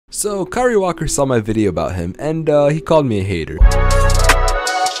So Kyree Walker saw my video about him and he called me a hater.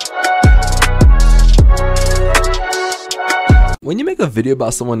 When you make a video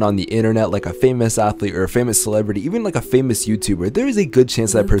about someone on the internet, like a famous athlete or a famous celebrity, even like a famous YouTuber, there is a good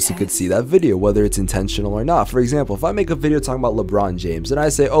chance that person could see that video, whether it's intentional or not. For example, if I make a video talking about LeBron James and I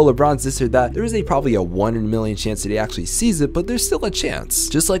say, oh, LeBron's this or that, there is probably a 1 in a million chance that he actually sees it, but there's still a chance.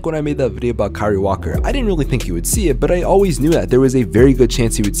 Just like when I made that video about Kyree Walker, I didn't really think he would see it, but I always knew that there was a very good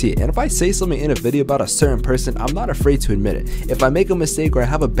chance he would see it. And if I say something in a video about a certain person, I'm not afraid to admit it. If I make a mistake or I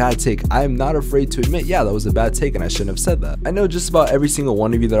have a bad take, I am not afraid to admit, yeah, that was a bad take and I shouldn't have said that. I know just about every single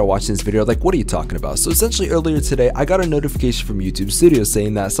one of you that are watching this video are like, what are you talking about? So essentially earlier today, I got a notification from YouTube Studio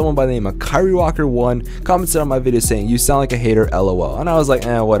saying that someone by the name of Kyree Walker 1 commented on my video saying, you sound like a hater, LOL. And I was like,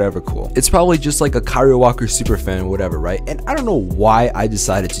 whatever, cool. It's probably just like a Kyree Walker super fan, whatever, right? And I don't know why I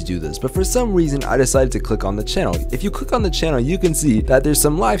decided to do this, but for some reason I decided to click on the channel. If you click on the channel, you can see that there's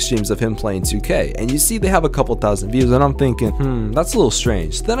some live streams of him playing 2K, and you see they have a couple thousand views, and I'm thinking, that's a little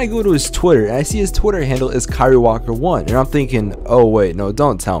strange. Then I go to his Twitter and I see his Twitter handle is Kyree Walker 1, and I'm thinking, oh wait, no,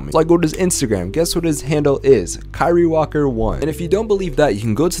 don't tell me. So I go to his Instagram, guess what his handle is? Kyree Walker 1. And if you don't believe that, you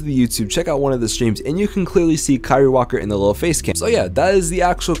can go to the YouTube, check out one of the streams, and you can clearly see Kyree Walker in the little face cam. So yeah, that is the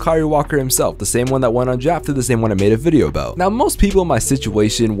actual Kyree Walker himself, the same one that went undrafted, the same one I made a video about. Now most people in my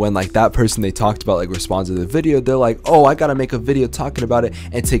situation, when like that person they talked about like responds to the video, they're like, oh, I gotta make a video talking about it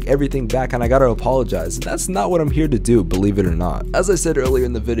and take everything back and I gotta apologize. And that's not what I'm here to do, believe it or not. As I said earlier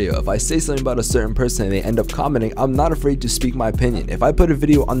in the video, if I say something about a certain person and they end up commenting, I'm not afraid to speak my opinion. If I put a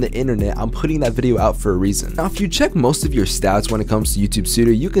video on the internet, I'm putting that video out for a reason. Now if you check most of your stats when it comes to YouTube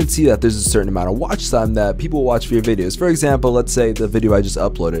Studio, you can see that there's a certain amount of watch time that people watch for your videos. For example, let's say the video I just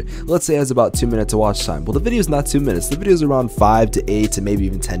uploaded, let's say it has about 2 minutes of watch time. Well, the video is not 2 minutes, the video is around 5 to 8 to maybe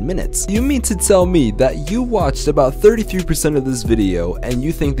even 10 minutes. You mean to tell me that you watched about 33% of this video and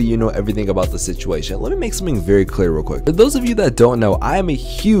you think that you know everything about the situation? Let me make something very clear real quick. For those of you that don't know, I am a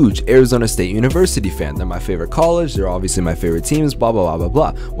huge Arizona State University fan. They're my favorite college, they're obviously my favorite teams, blah blah blah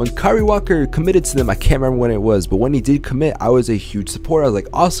blah blah. When Kyree Walker committed to them, I can't remember when it was, but when he did commit, I was a huge supporter. I was like,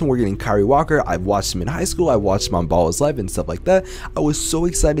 awesome, we're getting Kyree Walker. I've watched him in high school, I watched him on Ball is Life and stuff like that. I was so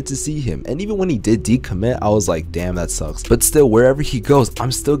excited to see him, and even when he did decommit, I was like, damn, that sucks. But still, wherever he goes,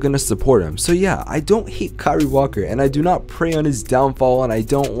 I'm still gonna support him. So yeah, I don't hate Kyree Walker, and I do not pray on his downfall, and I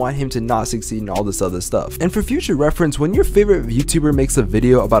don't want him to not succeed and all this other stuff. And for future reference, when your favorite YouTuber makes a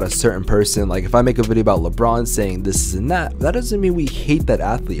video about a certain person, like if I make a video about LeBron saying this is and that doesn't mean we hate that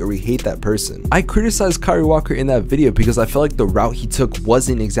athlete or we hate that person. I criticized Kyree Walker in that video because I felt like the route he took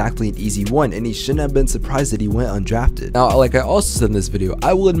wasn't exactly an easy one, and he shouldn't have been surprised that he went undrafted. Now, like I also said in this video,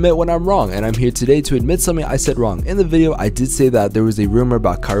 I will admit when I'm wrong, and I'm here today to admit something I said wrong. In the video, I did say that there was a rumor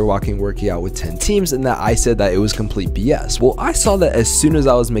about Kyree Walker working out with 10 teams, and that I said that it was complete BS. Well, I saw that as soon as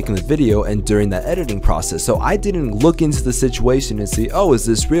I was making the video and during that editing process, so I didn't look into the situation and see, oh, is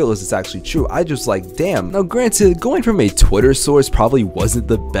this real? Is this actually true? I just like, damn. Now, granted, going from a Twitter source probably wasn't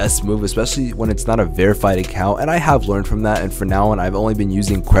the best move, especially when it's not a verified account, and I have learned from that, and for now on, I've only been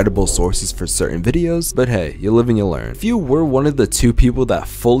using credible sources for certain videos, but hey, you live and you learn. If you were one of the 2 people that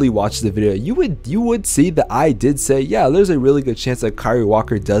fully watched the video, you would see that I did say, yeah, there's a really good chance that Kyree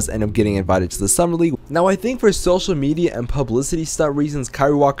Walker does end up getting invited to the Summer League. Now, I think for social media and publicity stuff reasons,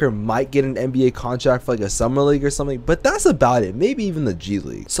 Kyree Walker might get an NBA contract for like a Summer League or something, but that's about it, maybe even the G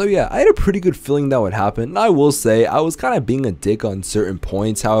League. So yeah, I had a pretty good feeling that would happen, and I will say, I was kind of being a dick on certain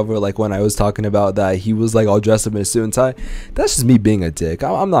points. However, like when I was talking about that he was like all dressed up in a suit and tie, that's just me being a dick.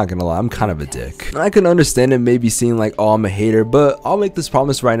 I'm not gonna lie, I'm kind of a dick. And I can understand him maybe seeing like, oh, I'm a hater, but I'll make this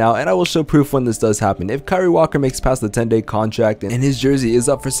promise right now, and I will show proof when this does happen. If Kyree Walker makes past the 10-day contract and his jersey is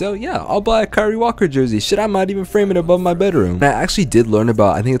up for sale, yeah, I'll buy a Kyree Walker jersey. Shit, I might even frame it above my bedroom. And I actually did learn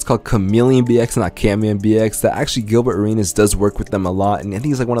about, I think it's called Chameleon BX, not Camion BX, that actually Gilbert Arenas does work with them a lot, and I think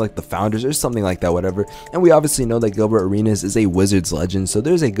he's like one of like the founders or something like that, whatever. And we obviously know that Gilbert Arenas is a Wizards legend, so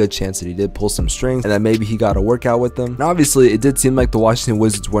there's a good chance that he did pull some strings and that maybe he got a workout with them. And obviously, it did seem like the Washington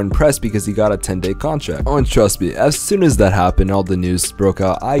Wizards were impressed because he got a 10-day contract. Oh, and trust me, as soon as that happened, all the news broke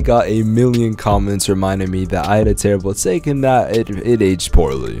out, I got a million comments reminding me that I had a terrible take and that it aged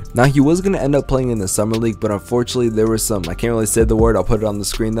poorly. Now, he was going to end up playing in the Summer League, but unfortunately, there was some, I can't really say the word, I'll put it on the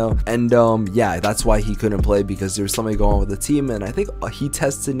screen though, and yeah, that's why he couldn't play, because there was something going on with the team, and I think he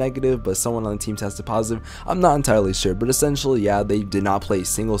tested negative, but someone on the team tested positive. I'm not entirely sure. sure, but essentially, yeah, they did not play a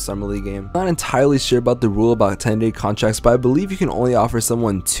single summer league game. I'm not entirely sure about the rule about 10-day contracts, but I believe you can only offer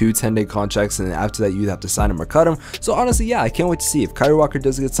someone 2 10-day contracts, and then after that, you'd have to sign them or cut them. So honestly, yeah, I can't wait to see if Kyree Walker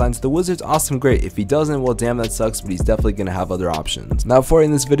does get signed to the Wizards. Awesome, great. If he doesn't, well, damn, that sucks, but he's definitely gonna have other options. Now, before I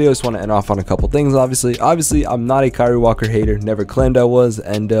end this video, I just want to end off on a couple things. Obviously, I'm not a Kyree Walker hater, never claimed I was,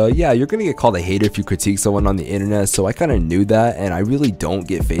 and yeah, you're gonna get called a hater if you critique someone on the internet, so I kind of knew that, and I really don't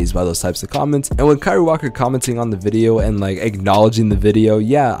get fazed by those types of comments. And when Kyree Walker commenting on the video and like acknowledging the video,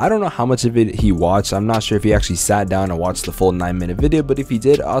 yeah, I don't know how much of it he watched. I'm not sure if he actually sat down and watched the full 9-minute video, but if he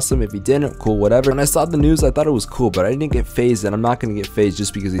did, awesome. If he didn't, cool, whatever. When I saw the news, I thought it was cool, but I didn't get fazed, and I'm not gonna get fazed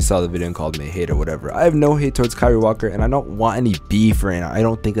just because he saw the video and called me a hater or whatever. I have no hate towards Kyree Walker, and I don't want any beef or I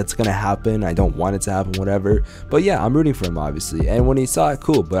don't think that's gonna happen. I don't want it to happen, whatever. But yeah, I'm rooting for him, obviously, and when he saw it,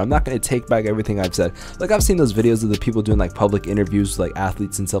 cool, but I'm not gonna take back everything I've said. Like, I've seen those videos of the people doing like public interviews with like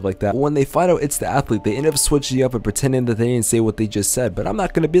athletes and stuff like that. When they find out it's the athlete, they end up switching up and pretending that they didn't say what they just said, but I'm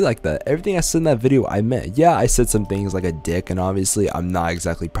not gonna be like that. Everything I said in that video, I meant. Yeah, I said some things like a dick, and obviously I'm not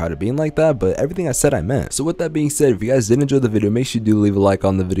exactly proud of being like that, but everything I said, I meant. So with that being said, if you guys did enjoy the video, make sure you do leave a like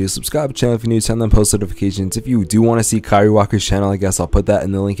on the video, subscribe to the channel if you're new, turn on post notifications. If you do want to see Kyree Walker's channel, I guess I'll put that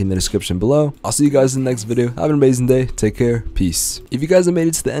in the link in the description below. I'll see you guys in the next video. Have an amazing day. Take care. Peace. If you guys have made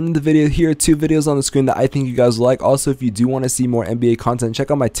it to the end of the video, here are 2 videos on the screen that I think you guys will like. Also, if you do want to see more NBA content,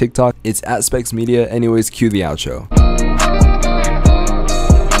 check out my TikTok. It's at Spex Media. Anyways, cue the outro.